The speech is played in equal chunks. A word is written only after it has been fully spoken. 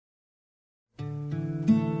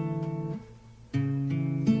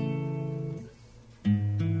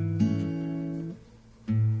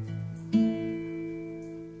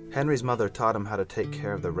Henry's mother taught him how to take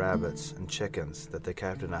care of the rabbits and chickens that they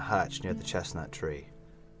kept in a hutch near the chestnut tree.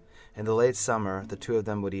 In the late summer, the two of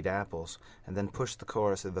them would eat apples and then push the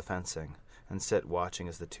chorus of the fencing and sit watching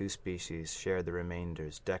as the two species shared the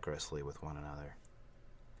remainders decorously with one another.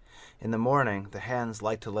 In the morning, the hens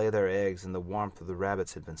liked to lay their eggs in the warmth of the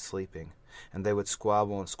rabbits had been sleeping, and they would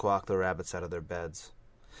squabble and squawk the rabbits out of their beds.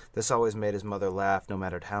 This always made his mother laugh no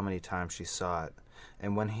matter how many times she saw it,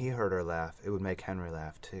 and when he heard her laugh, it would make Henry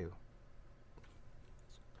laugh too.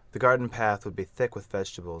 The garden path would be thick with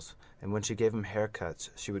vegetables, and when she gave him haircuts,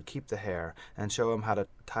 she would keep the hair and show him how to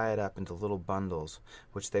tie it up into little bundles,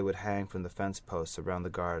 which they would hang from the fence posts around the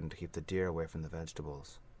garden to keep the deer away from the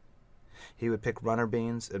vegetables. He would pick runner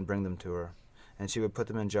beans and bring them to her, and she would put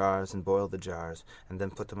them in jars and boil the jars, and then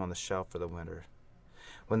put them on the shelf for the winter.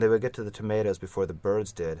 When they would get to the tomatoes before the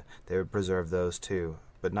birds did, they would preserve those too,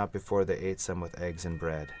 but not before they ate some with eggs and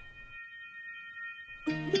bread.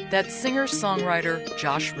 That's singer-songwriter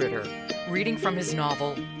Josh Ritter, reading from his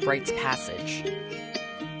novel, Bright's Passage.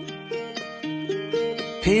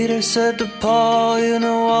 Peter said to Paul, you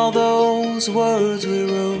know all those words we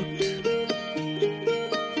wrote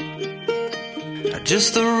are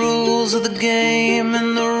just the rules of the game,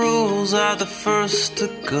 and the rules are the first to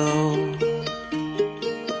go.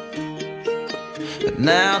 But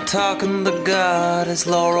now talking to God is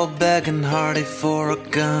Laurel begging Hardy for a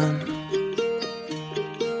gun.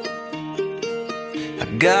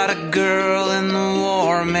 Got a girl in the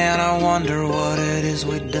war, man, I wonder what it is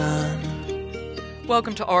we done.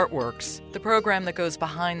 Welcome to Artworks, the program that goes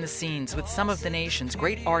behind the scenes with some of the nation's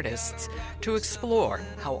great artists to explore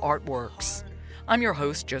how art works. I'm your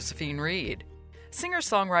host, Josephine Reed.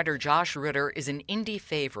 Singer-songwriter Josh Ritter is an indie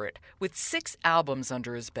favorite with 6 albums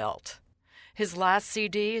under his belt. His last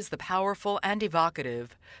CD is the powerful and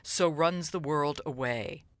evocative So Runs the World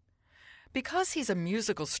Away. Because he's a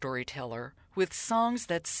musical storyteller with songs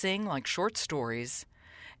that sing like short stories,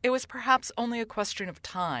 it was perhaps only a question of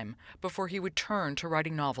time before he would turn to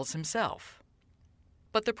writing novels himself.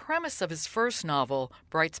 But the premise of his first novel,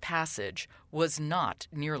 Bright's Passage, was not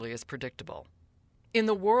nearly as predictable. In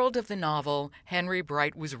the world of the novel, Henry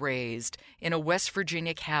Bright was raised in a West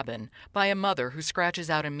Virginia cabin by a mother who scratches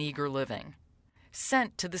out a meager living.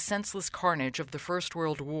 Sent to the senseless carnage of the First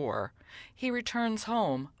World War, he returns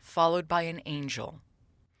home, followed by an angel.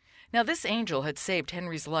 Now, this angel had saved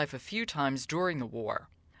Henry's life a few times during the war,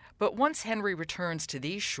 but once Henry returns to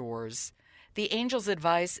these shores, the angel's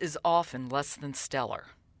advice is often less than stellar.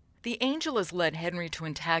 The angel has led Henry to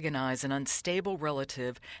antagonize an unstable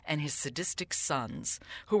relative and his sadistic sons,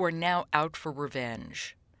 who are now out for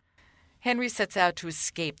revenge. Henry sets out to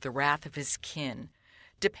escape the wrath of his kin,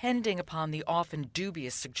 depending upon the often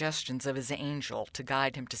dubious suggestions of his angel to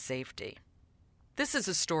guide him to safety. This is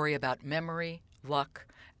a story about memory, luck,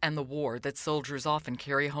 and the war that soldiers often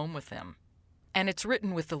carry home with them. And it's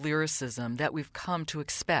written with the lyricism that we've come to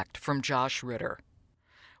expect from Josh Ritter.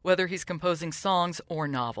 Whether he's composing songs or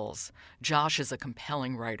novels, Josh is a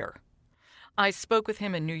compelling writer. I spoke with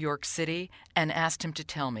him in New York City and asked him to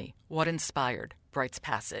tell me what inspired Bright's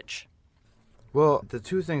Passage. Well, the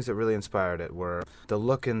two things that really inspired it were the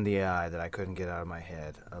look in the eye that I couldn't get out of my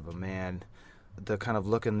head of a man, the kind of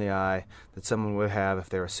look in the eye that someone would have if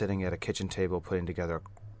they were sitting at a kitchen table putting together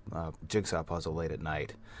a jigsaw puzzle late at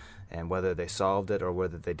night. And whether they solved it or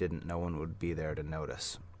whether they didn't, no one would be there to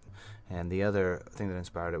notice. And the other thing that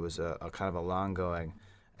inspired it was a kind of a long-going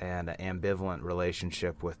and ambivalent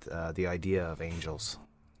relationship with the idea of angels.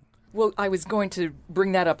 Well, I was going to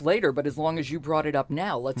bring that up later, but as long as you brought it up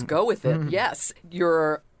now, let's go with it. Yes,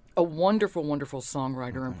 you're a wonderful, wonderful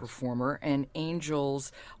songwriter and performer, and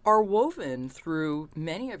angels are woven through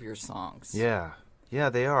many of your songs. Yeah,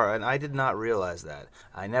 they are, and I did not realize that.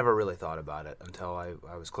 I never really thought about it until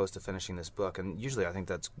I was close to finishing this book, and usually I think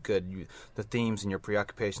that's good. The themes and your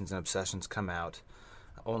preoccupations and obsessions come out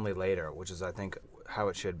only later, which is, I think, how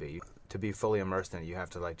it should be. To be fully immersed in it, you have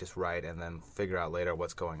to just write and then figure out later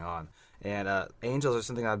what's going on. And angels are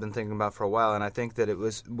something I've been thinking about for a while, and I think that it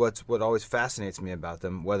was what always fascinates me about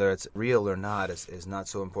them, whether it's real or not, is not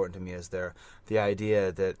so important to me as the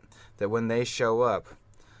idea that when they show up,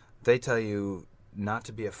 they tell you not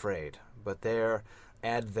to be afraid, but their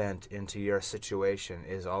advent into your situation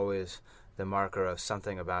is always the marker of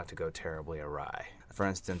something about to go terribly awry. For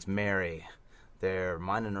instance, Mary, they're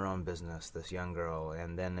minding her own business, this young girl,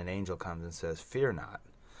 and then an angel comes and says, "Fear not,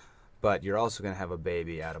 but you're also going to have a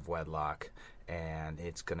baby out of wedlock, and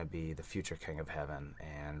it's going to be the future king of heaven,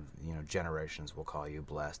 and generations will call you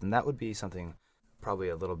blessed." And that would be something probably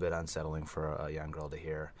a little bit unsettling for a young girl to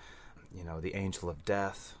hear. The angel of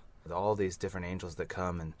death, all these different angels that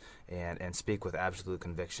come and speak with absolute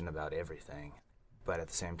conviction about everything. But at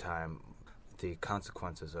the same time, the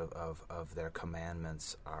consequences of their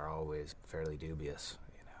commandments are always fairly dubious,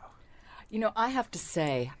 you know. You know, I have to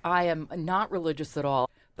say, I am not religious at all,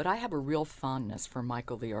 but I have a real fondness for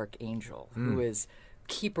Michael the Archangel, who is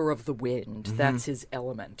keeper of the wind. Mm-hmm. That's his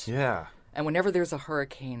element. Yeah. And whenever there's a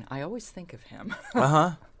hurricane, I always think of him.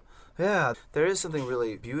 Uh-huh. Yeah, there is something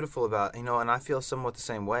really beautiful about, you know, and I feel somewhat the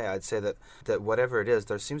same way. I'd say that whatever it is,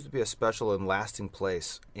 there seems to be a special and lasting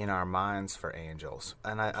place in our minds for angels.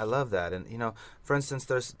 And I love that. And, you know, for instance,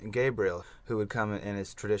 there's Gabriel, who would come and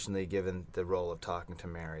is traditionally given the role of talking to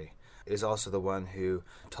Mary, is also the one who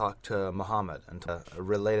talked to Muhammad and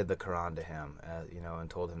related the Quran to him, you know, and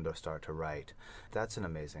told him to start to write. That's an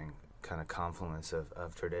amazing kind of confluence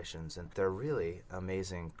of traditions, and they're really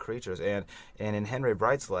amazing creatures. And in Henry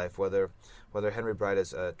Bright's life, whether Henry Bright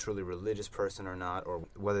is a truly religious person or not, or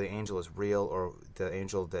whether the angel is real, or the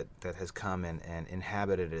angel that has come and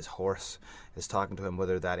inhabited his horse is talking to him,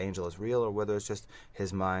 whether that angel is real or whether it's just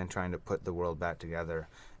his mind trying to put the world back together,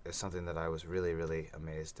 is something that I was really, really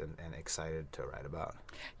amazed and excited to write about.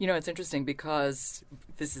 You know, it's interesting because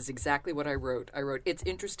this is exactly what I wrote. I wrote, it's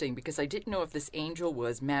interesting because I didn't know if this angel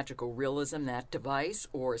was magical realism, that device,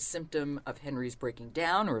 or a symptom of Henry's breaking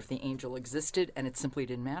down, or if the angel existed and it simply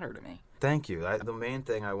didn't matter to me. Thank you. The main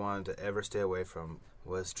thing I wanted to ever stay away from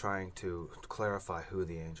was trying to clarify who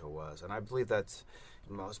the angel was. And I believe that's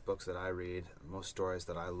most books that I read, most stories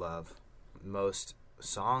that I love, most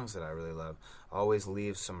songs that I really love, always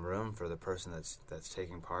leave some room for the person that's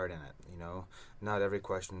taking part in it. You know, not every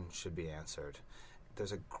question should be answered.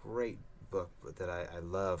 There's a great book that I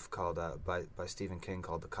love called by Stephen King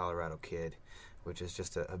called The Colorado Kid, which is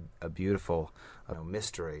just a beautiful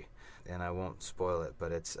mystery, and I won't spoil it,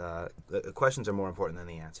 but it's the questions are more important than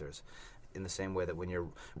the answers. In the same way that when you're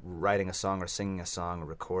writing a song or singing a song or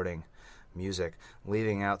recording music,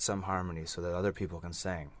 leaving out some harmonies so that other people can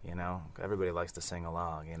sing, you know. Everybody likes to sing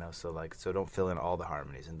along, you know, so don't fill in all the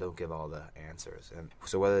harmonies and don't give all the answers. And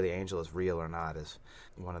so whether the angel is real or not is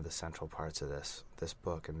one of the central parts of this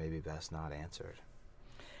book, and maybe best not answered.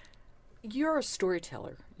 You're a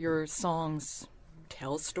storyteller. Your songs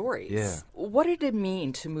tell stories. Yeah. What did it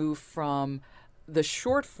mean to move from the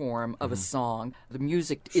short form of a song, the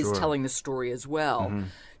music is telling the story as well,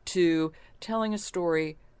 to telling a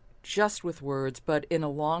story just with words, but in a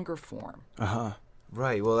longer form?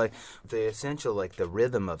 Right. Well, the essential, the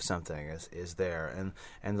rhythm of something is there,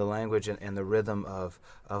 and the language and the rhythm of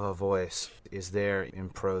a voice is there in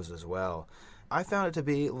prose as well. I found it to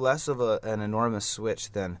be less of an enormous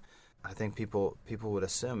switch than I think people would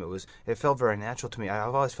assume. It felt very natural to me.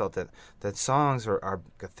 I've always felt that songs are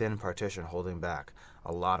a thin partition holding back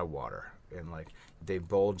a lot of water, and they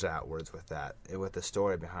bulge outwards with that, with the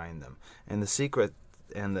story behind them. And the secret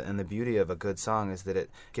and the beauty of a good song is that it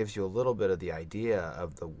gives you a little bit of the idea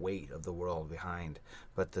of the weight of the world behind,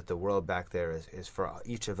 but that the world back there is for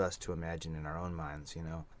each of us to imagine in our own minds. You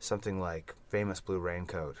know, something like Famous Blue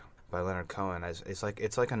Raincoat by Leonard Cohen, it's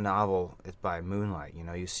like a novel. It's by moonlight. You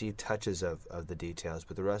know, you see touches of the details,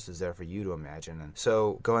 but the rest is there for you to imagine. And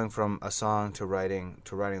so going from a song to writing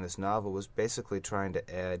this novel was basically trying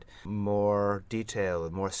to add more detail,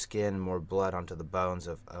 more skin, more blood onto the bones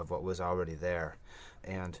of what was already there.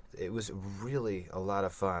 And it was really a lot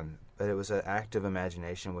of fun, but it was an active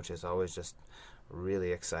imagination, which is always just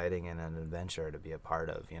really exciting and an adventure to be a part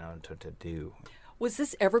of, you know, to do. Was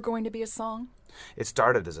this ever going to be a song? It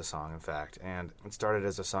started as a song, in fact, and it started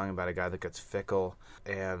as a song about a guy that gets fickle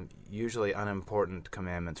and usually unimportant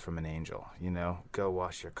commandments from an angel. You know, go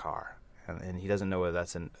wash your car. And he doesn't know whether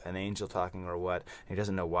that's an angel talking or what. He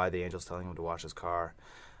doesn't know why the angel's telling him to wash his car.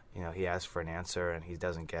 You know, he asks for an answer and he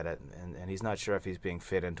doesn't get it, and he's not sure if he's being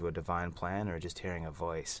fit into a divine plan or just hearing a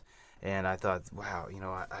voice. And I thought, wow, you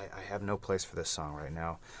know, I have no place for this song right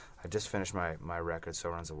now. I just finished my record, So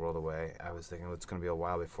Runs the World Away. I was thinking it's going to be a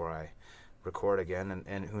while before I record again,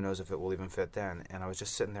 and who knows if it will even fit then. And I was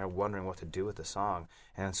just sitting there wondering what to do with the song.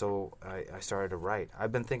 And so I started to write.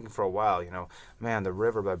 I've been thinking for a while, you know, man, The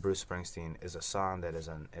River by Bruce Springsteen is a song that is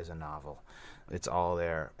a novel. It's all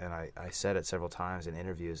there. And I said it several times in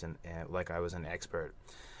interviews, and like I was an expert.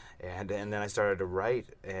 And then I started to write,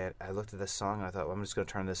 and I looked at this song, and I thought, well, I'm just going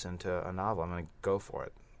to turn this into a novel. I'm going to go for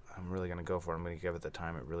it. I'm really going to go for it. I'm going to give it the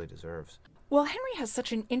time it really deserves. Well, Henry has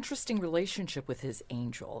such an interesting relationship with his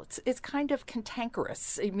angel. It's kind of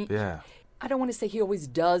cantankerous. I mean, yeah. I don't want to say he always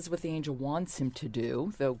does what the angel wants him to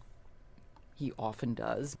do, though he often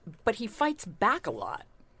does. But he fights back a lot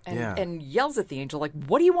and yells at the angel, like,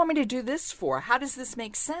 what do you want me to do this for? How does this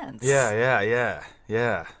make sense?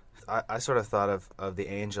 Yeah. I sort of thought of the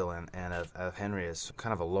Angel and of Henry as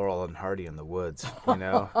kind of a Laurel and Hardy in the woods, you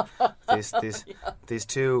know? These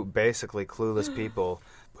two basically clueless people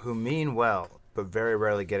who mean well, but very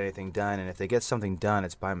rarely get anything done, and if they get something done,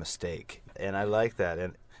 it's by mistake. And I like that,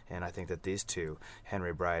 and I think that these two,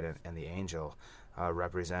 Henry Bright and the Angel,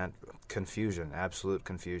 represent confusion, absolute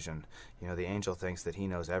confusion. You know, the Angel thinks that he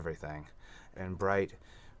knows everything, and Bright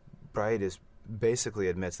is basically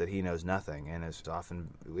admits that he knows nothing and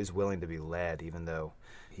is willing to be led, even though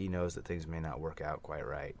he knows that things may not work out quite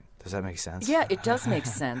right. Does that make sense? Yeah, it does make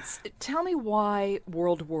sense. Tell me why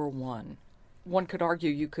World War I. One could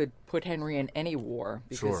argue you could put Henry in any war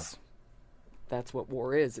because that's what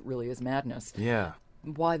war is. It really is madness. Yeah.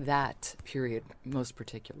 Why that period most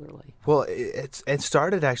particularly? Well, it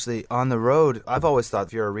started actually on the road. I've always thought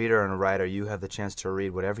if you're a reader and a writer, you have the chance to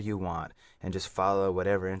read whatever you want and just follow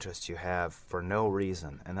whatever interest you have for no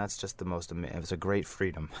reason. And that's just the most amazing. It's a great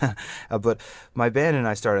freedom. But my band and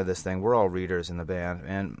I started this thing. We're all readers in the band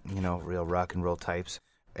and, you know, real rock and roll types.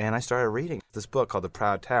 And I started reading this book called The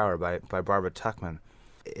Proud Tower by Barbara Tuchman.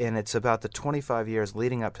 And it's about the 25 years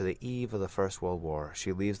leading up to the eve of the First World War.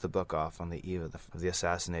 She leaves the book off on the eve of the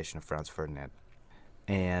assassination of Franz Ferdinand.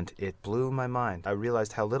 And it blew my mind. I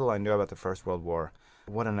realized how little I knew about the First World War.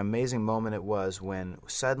 What an amazing moment it was when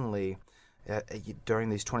suddenly, during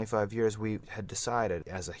these 25 years, we had decided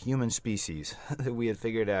as a human species that we had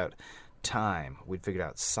figured out time. We'd figured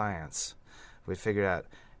out science. We'd figured out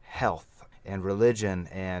health and religion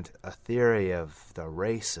and a theory of the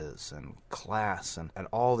races and class and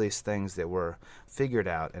all these things that were figured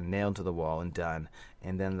out and nailed to the wall and done.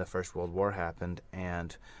 And then the First World War happened,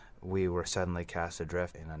 and we were suddenly cast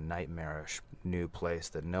adrift in a nightmarish new place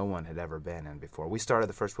that no one had ever been in before. We started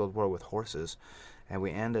the First World War with horses, and we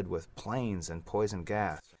ended with planes and poison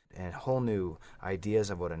gas and whole new ideas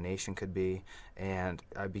of what a nation could be. And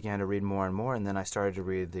I began to read more and more, and then I started to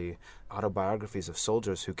read the autobiographies of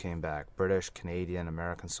soldiers who came back, British, Canadian,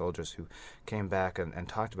 American soldiers who came back and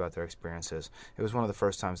talked about their experiences. It was one of the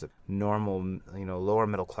first times that normal, you know, lower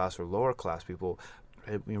middle class or lower class people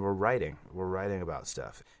were writing about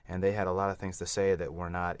stuff. And they had a lot of things to say that were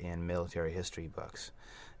not in military history books.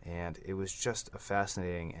 And it was just a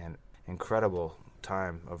fascinating and incredible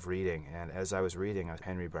time of reading, and as I was reading,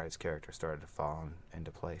 Henry Bright's character started to fall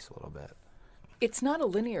into place a little bit. It's not a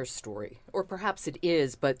linear story, or perhaps it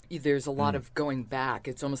is, but there's a lot of going back.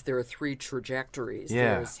 It's almost there are three trajectories.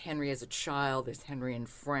 Yeah. There's Henry as a child, there's Henry in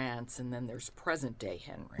France, and then there's present-day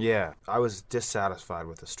Henry. Yeah, I was dissatisfied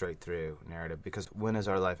with the straight-through narrative, because when is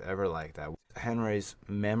our life ever like that? Henry's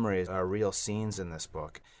memories are real scenes in this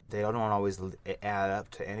book. They don't always add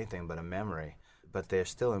up to anything but a memory, but they're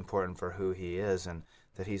still important for who he is and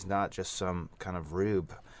that he's not just some kind of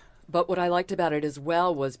rube. But what I liked about it as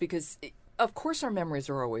well was because, of course, our memories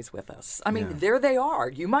are always with us. I mean, there they are.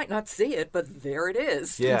 You might not see it, but there it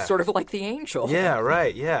is. Yeah. Sort of like the angel. Yeah,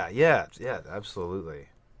 right. Yeah, absolutely.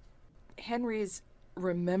 Henry's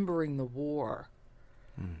remembering the war.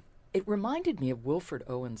 It reminded me of Wilfred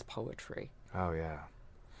Owen's poetry. Oh, yeah.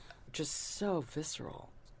 Just so visceral.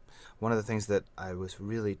 One of the things that I was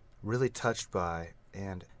really touched by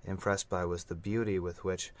and impressed by was the beauty with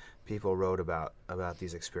which people wrote about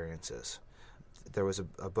these experiences. There was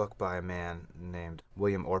a book by a man named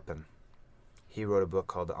William Orpin. He wrote a book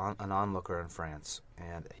called An Onlooker in France,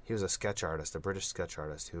 and he was a sketch artist, a British sketch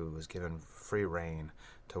artist who was given free rein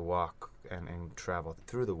to walk and travel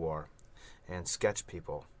through the war and sketch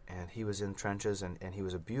people. And he was in trenches, and he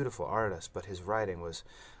was a beautiful artist, but his writing was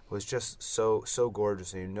just so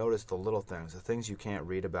gorgeous, and you notice the little things, the things you can't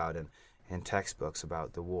read about in textbooks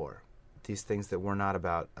about the war. These things that were not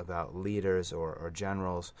about leaders or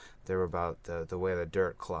generals, they were about the way the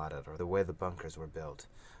dirt clotted, or the way the bunkers were built,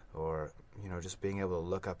 or just being able to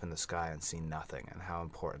look up in the sky and see nothing, and how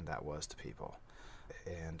important that was to people.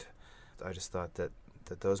 And I just thought that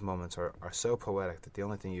those moments are so poetic that the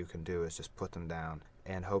only thing you can do is just put them down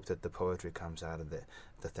and hope that the poetry comes out of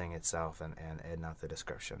the thing itself and not the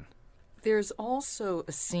description. There's also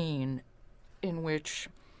a scene in which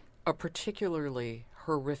a particularly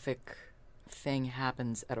horrific thing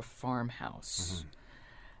happens at a farmhouse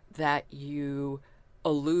that you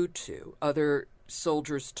allude to. Other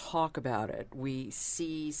soldiers talk about it. We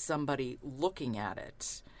see somebody looking at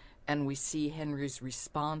it, and we see Henry's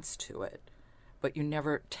response to it, but you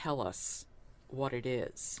never tell us what it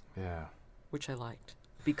is. Yeah. Which I liked.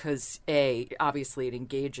 Because, A, obviously it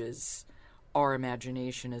engages our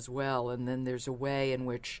imagination as well, and then there's a way in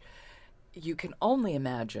which you can only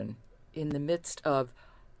imagine, in the midst of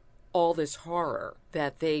all this horror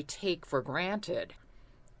that they take for granted,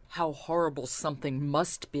 how horrible something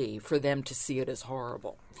must be for them to see it as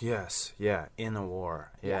horrible. Yes, yeah, in a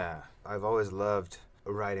war, yeah. I've always loved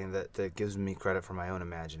writing that gives me credit for my own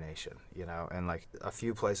imagination, and like a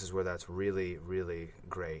few places where that's really, really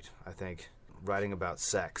great. I think writing about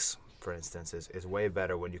sex, for instance, is way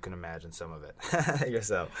better when you can imagine some of it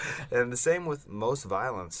yourself. And the same with most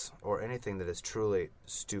violence or anything that is truly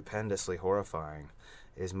stupendously horrifying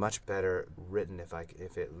is much better written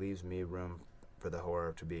if it leaves me room for the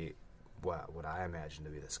horror to be what I imagine to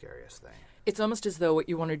be the scariest thing. It's almost as though what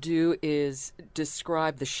you want to do is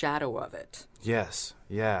describe the shadow of it. Yes,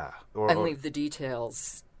 yeah. And leave the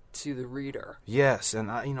details to the reader. Yes, and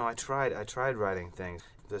I tried writing things.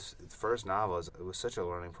 This first novel, it was such a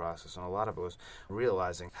learning process, and a lot of it was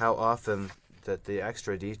realizing how often that the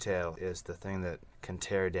extra detail is the thing that can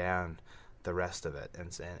tear down the rest of it,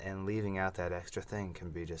 and leaving out that extra thing can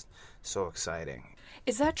be just so exciting.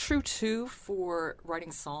 Is that true, too, for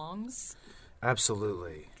writing songs?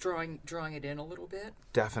 Absolutely. Drawing it in a little bit?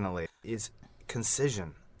 Definitely. It's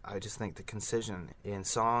concision. I just think the concision in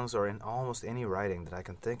songs or in almost any writing that I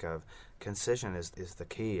can think of, concision is the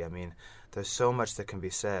key. I mean, there's so much that can be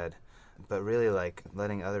said, but really like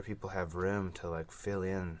letting other people have room to like fill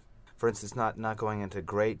in. For instance, not going into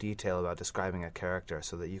great detail about describing a character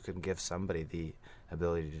so that you can give somebody the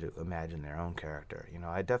ability to imagine their own character.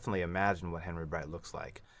 I definitely imagine what Henry Bright looks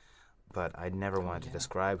like, but I never wanted to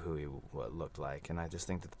describe who he looked like, and I just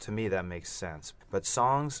think that to me that makes sense. But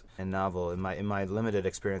songs and novel, in my limited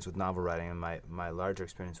experience with novel writing and my larger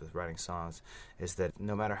experience with writing songs, is that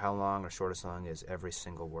no matter how long or short a song is, every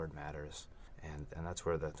single word matters, and that's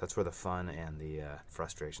where the fun and the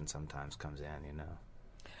frustration sometimes comes in.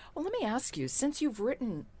 Well, let me ask you, since you've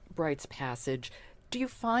written Bright's Passage, do you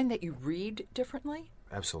find that you read differently?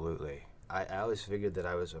 Absolutely. I always figured that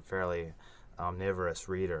I was a fairly omnivorous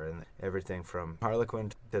reader, and everything from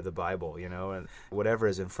Harlequin to the Bible, and whatever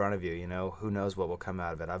is in front of you, who knows what will come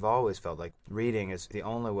out of it. I've always felt like reading is the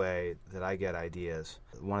only way that I get ideas,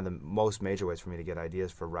 one of the most major ways for me to get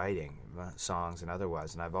ideas for writing, songs and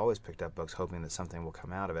otherwise, and I've always picked up books hoping that something will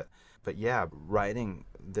come out of it. But yeah, writing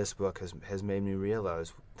this book has made me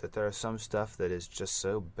realize that there is some stuff that is just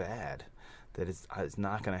so bad that it's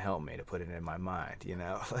not going to help me to put it in my mind,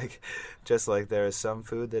 like just like there is some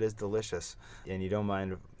food that is delicious and you don't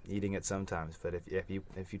mind eating it sometimes, but if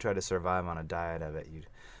you try to survive on a diet of it,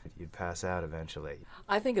 you'd pass out eventually.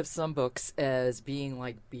 I think of some books as being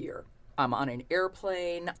like beer. I'm on an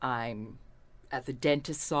airplane, I'm at the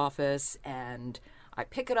dentist's office, and I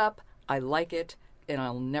pick it up, I like it, and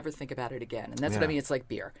I'll never think about it again. And that's what I mean. It's like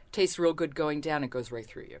beer. Tastes real good going down. It goes right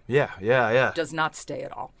through you. Yeah. Does not stay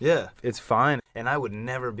at all. Yeah, it's fine. And I would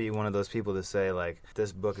never be one of those people to say, like,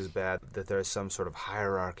 this book is bad, that there's some sort of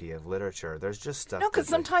hierarchy of literature. There's just stuff. No, because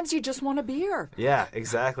sometimes you just want a beer. Yeah,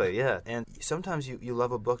 exactly, yeah. And sometimes you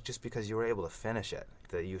love a book just because you were able to finish it,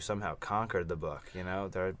 that you somehow conquered the book, There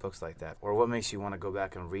are books like that. Or what makes you want to go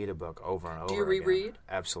back and read a book over and over again. Do you reread? Again.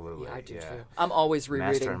 Absolutely, yeah. I do, too. I'm always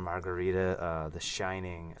rereading. Master and Margarita, The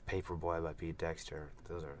Shining, Paperboy by Pete Dexter.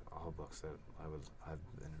 Those are all books that I've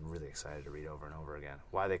been really excited to read over and over again.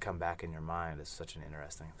 Why they come back in your mind is such an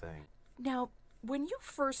interesting thing. Now, when you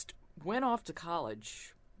first went off to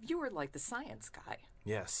college, you were like the science guy.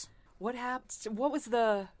 Yes. What happened? What was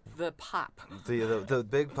the pop? The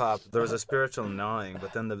big pop, there was a spiritual gnawing,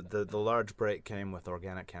 but then the large break came with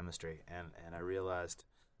organic chemistry, and I realized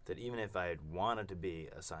that even if I had wanted to be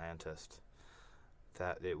a scientist,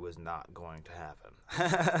 that it was not going to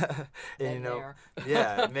happen. And,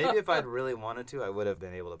 yeah, maybe if I'd really wanted to, I would have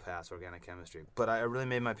been able to pass organic chemistry. But I really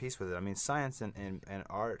made my peace with it. I mean, science and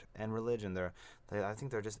art and religion, I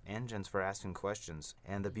think they're just engines for asking questions.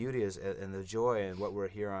 And the beauty is, and the joy in what we're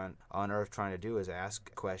here on Earth trying to do is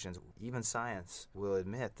ask questions. Even science will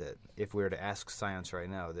admit that if we were to ask science right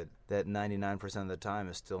now, that 99% of the time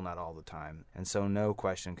is still not all the time. And so no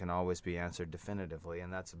question can always be answered definitively.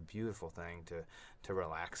 And that's a beautiful thing to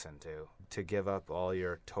relax into, to give up all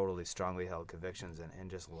your totally strongly held convictions and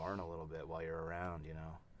just learn a little bit while you're around,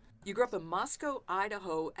 You grew up in Moscow,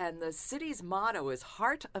 Idaho, and the city's motto is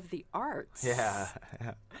Heart of the Arts. Yeah.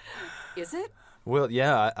 Is it? Well,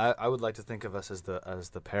 yeah, I would like to think of us as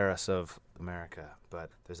the Paris of America,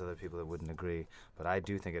 but there's other people that wouldn't agree. But I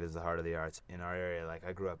do think it is the heart of the arts in our area. Like,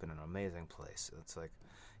 I grew up in an amazing place. It's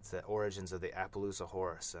the origins of the Appaloosa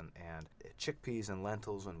horse and chickpeas and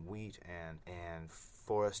lentils and wheat and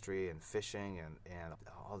forestry and fishing and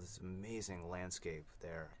all this amazing landscape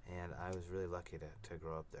there. And I was really lucky to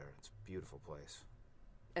grow up there. It's a beautiful place.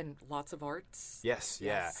 And lots of arts? Yes,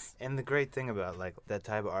 Yes. yeah. And the great thing about like that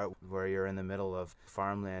type of art where you're in the middle of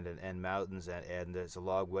farmland and mountains and there's a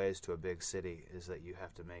long ways to a big city is that you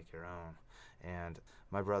have to make your own. And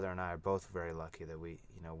my brother and I are both very lucky that we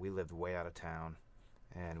lived way out of town,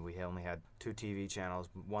 and we only had 2 TV channels,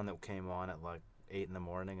 one that came on at like 8 in the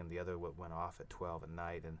morning and the other went off at 12 at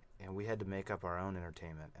night, and we had to make up our own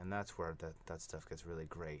entertainment, and that's where that stuff gets really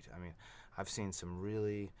great. I mean, I've seen some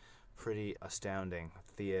really pretty astounding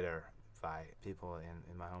theater by people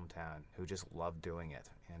in my hometown who just love doing it,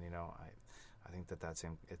 and I think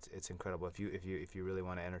it's incredible if you really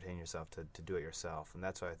want to entertain yourself to do it yourself, and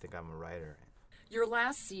that's why I think I'm a writer. Your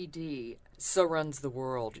last CD, So Runs the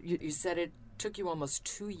World, you said it took you almost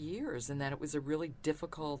 2 years and that it was a really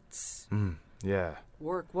difficult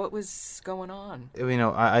work. What was going on?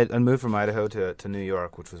 I moved from Idaho to New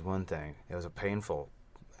York, which was one thing. It was a painful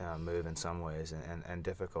move in some ways and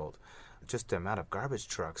difficult. Just the amount of garbage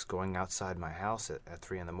trucks going outside my house at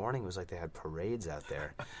 3 in the morning was like they had parades out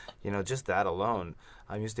there. Just that alone,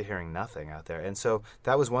 I'm used to hearing nothing out there. And so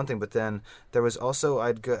that was one thing. But then there was also,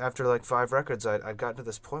 after like 5 records, I'd gotten to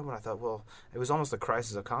this point when I thought, well, it was almost a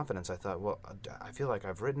crisis of confidence. I thought, well, I feel like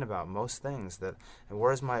I've written about most things and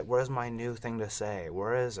where's my new thing to say?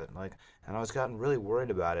 Where is it? And I was gotten really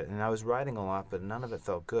worried about it. And I was writing a lot, but none of it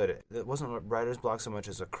felt good. It wasn't writer's block so much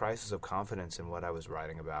as a crisis of confidence in what I was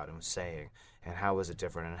writing about and saying, and how was it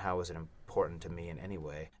different, and how was it important to me in any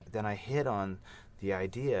way. Then I hit on the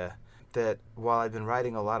idea that while I'd been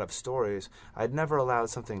writing a lot of stories, I'd never allowed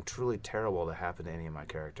something truly terrible to happen to any of my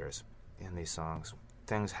characters in these songs.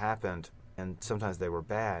 Things happened, and sometimes they were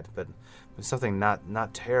bad, but something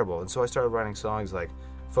not terrible. And so I started writing songs like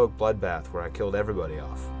Folk Bloodbath, where I killed everybody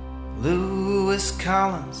off. Lewis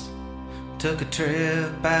Collins took a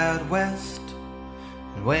trip out west,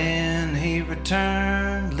 and when he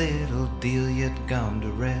returned, little Delia'd gone to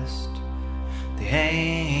rest. The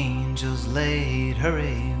angels laid her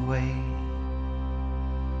away.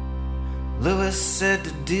 Lewis said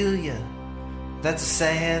to Delia, that's a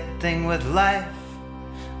sad thing with life.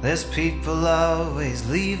 There's people always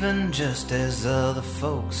leaving just as other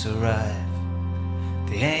folks arrive.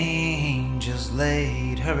 The angels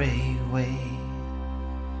laid her away.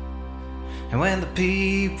 And when the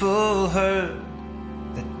people heard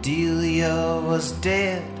that Delia was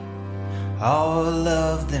dead, all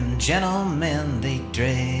of them gentlemen, they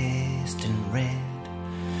dressed in red.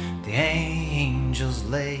 The angels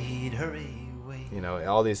laid her away.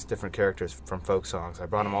 All these different characters from folk songs, I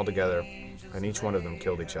brought them all together, and each one of them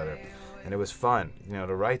killed each other. And it was fun,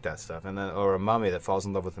 to write that stuff. And then, or a mummy that falls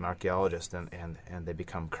in love with an archaeologist and they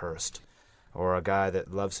become cursed. Or a guy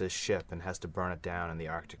that loves his ship and has to burn it down in the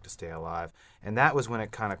Arctic to stay alive. And that was when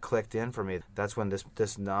it kind of clicked in for me. That's when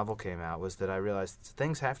this novel came out, was that I realized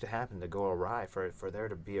things have to happen to go awry for there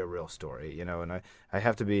to be a real story, and I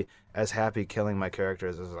have to be as happy killing my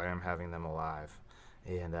characters as I am having them alive.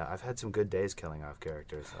 And I've had some good days killing off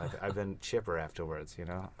characters. I've been chipper afterwards,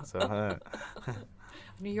 so...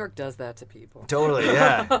 New York does that to people. Totally,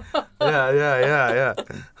 yeah. Yeah.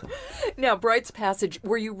 Now, Bright's Passage,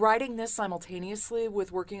 were you writing this simultaneously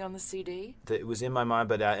with working on the CD? It was in my mind,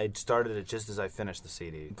 but I started it just as I finished the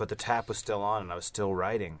CD. But the tap was still on, and I was still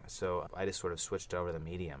writing, so I just sort of switched over the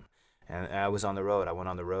medium. And I was on the road. I went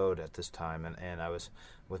on the road at this time, and I was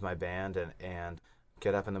with my band, and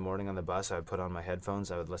get up in the morning on the bus, I would put on my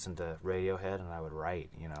headphones, I would listen to Radiohead, and I would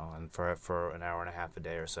write, and for an hour and a half a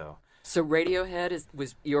day or so. So Radiohead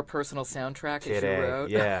was your personal soundtrack Kid as you A, wrote?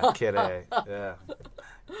 yeah, Kid A, yeah.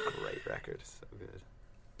 Great record, so good.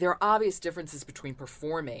 There are obvious differences between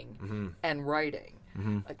performing and writing.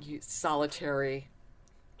 Solitary,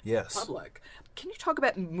 public. Can you talk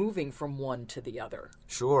about moving from one to the other?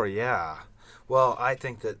 Sure, yeah. Well, I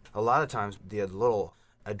think that a lot of times the little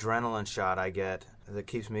adrenaline shot I get that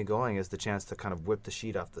keeps me going is the chance to kind of whip the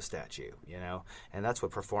sheet off the statue, and that's what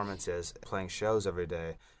performance is. Playing shows every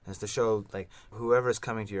day is to show, like, whoever is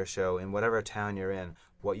coming to your show in whatever town you're in,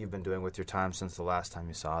 what you've been doing with your time since the last time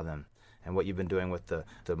you saw them, and what you've been doing with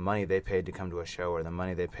the money they paid to come to a show or the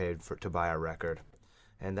money they paid to buy a record.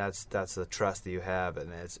 And that's the trust that you have,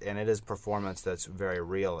 and it is performance that's very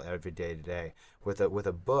real every day to day. With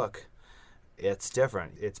a book, it's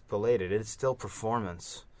different. It's belated. It's still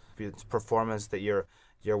performance. It's performance that you're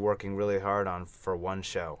working really hard on for one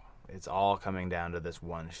show. It's all coming down to this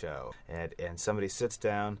one show. And somebody sits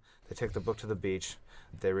down, they take the book to the beach,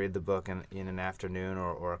 they read the book in an afternoon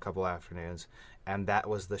or a couple afternoons, and that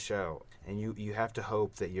was the show. And you have to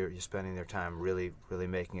hope that you're spending their time really, really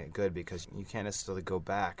making it good, because you can't necessarily go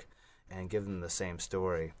back and give them the same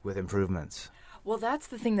story with improvements. Well, that's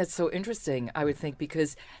the thing that's so interesting, I would think,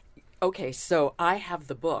 because Okay, so I have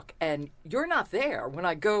the book, and you're not there. When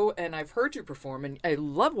I go and I've heard you perform, and I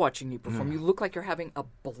love watching you perform, you look like you're having a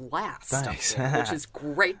blast up Thanks. there, which is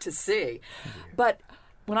great to see. But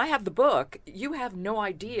when I have the book, you have no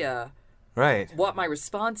idea Right. what my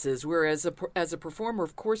response is, whereas as a performer,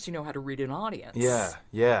 of course, you know how to read an audience. Yeah.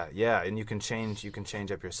 And you can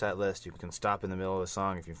change up your set list. You can stop in the middle of a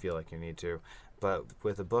song if you feel like you need to. But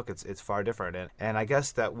with a book, it's far different. And I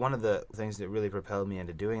guess that one of the things that really propelled me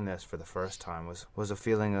into doing this for the first time was a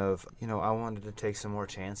feeling of, I wanted to take some more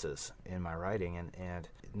chances in my writing. And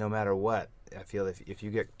no matter what, I feel if you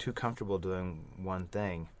get too comfortable doing one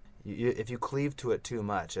thing, if you cleave to it too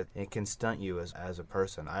much, it can stunt you as a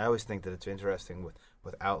person. I always think that it's interesting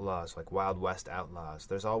with outlaws, like Wild West outlaws.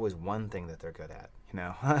 There's always one thing that they're good at.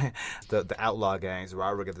 The outlaw gangs, the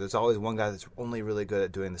robber gangs, there's always one guy that's only really good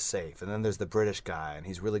at doing the safe. And then there's the British guy, and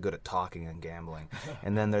he's really good at talking and gambling.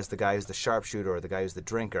 And then there's the guy who's the sharpshooter, or the guy who's the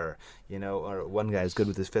drinker, or one guy who's good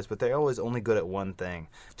with his fists. But they're always only good at one thing.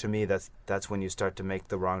 To me, that's when you start to make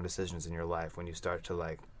the wrong decisions in your life, when you start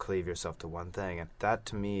to cleave yourself to one thing. And that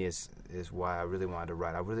to me is why I really wanted to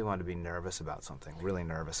write. I really wanted to be nervous about something, really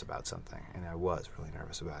nervous about something. And I was really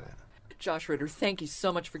nervous about it. Josh Ritter, thank you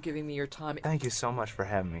so much for giving me your time. Thank you so much for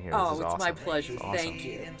having me here. Oh, this is it's awesome. my pleasure. Awesome. Thank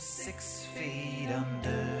you. 6 feet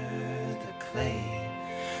under the clay,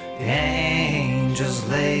 the angels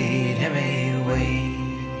laid him away.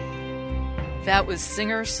 That was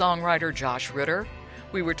singer-songwriter Josh Ritter.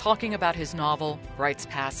 We were talking about his novel, Bright's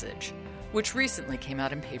Passage, which recently came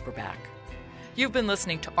out in paperback. You've been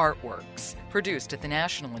listening to Artworks, produced at the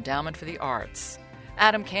National Endowment for the Arts.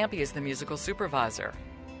 Adam Campy is the musical supervisor.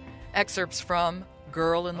 Excerpts from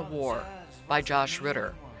Girl in the War by Josh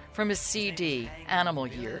Ritter, from his CD, Animal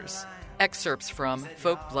Years. Excerpts from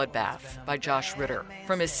Folk Bloodbath by Josh Ritter,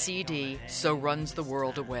 from his CD, So Runs the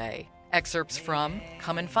World Away. Excerpts from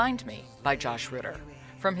Come and Find Me by Josh Ritter,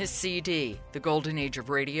 from his CD, The Golden Age of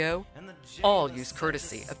Radio. All use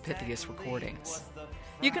courtesy of Pythias Recordings.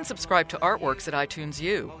 You can subscribe to Artworks at iTunes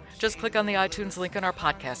U. Just click on the iTunes link on our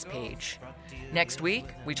podcast page. Next week,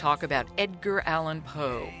 we talk about Edgar Allan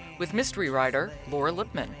Poe with mystery writer Laura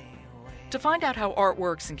Lipman. To find out how art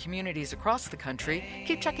works in communities across the country,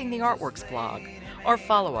 keep checking the Artworks blog or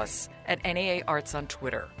follow us at NAA Arts on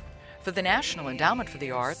Twitter. For the National Endowment for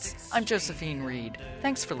the Arts, I'm Josephine Reed.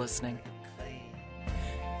 Thanks for listening.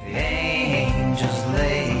 The angels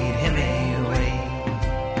laid him away.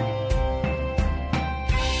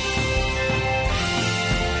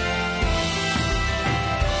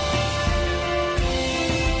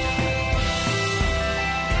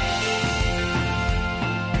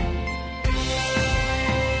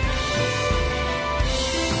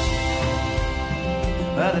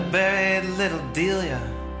 Well, they buried little Delia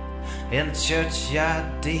in the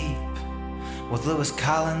churchyard deep, with Lewis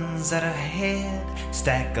Collins at her head,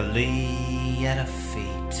 Stacker Lee at her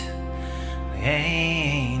feet. The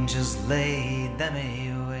angels laid them away.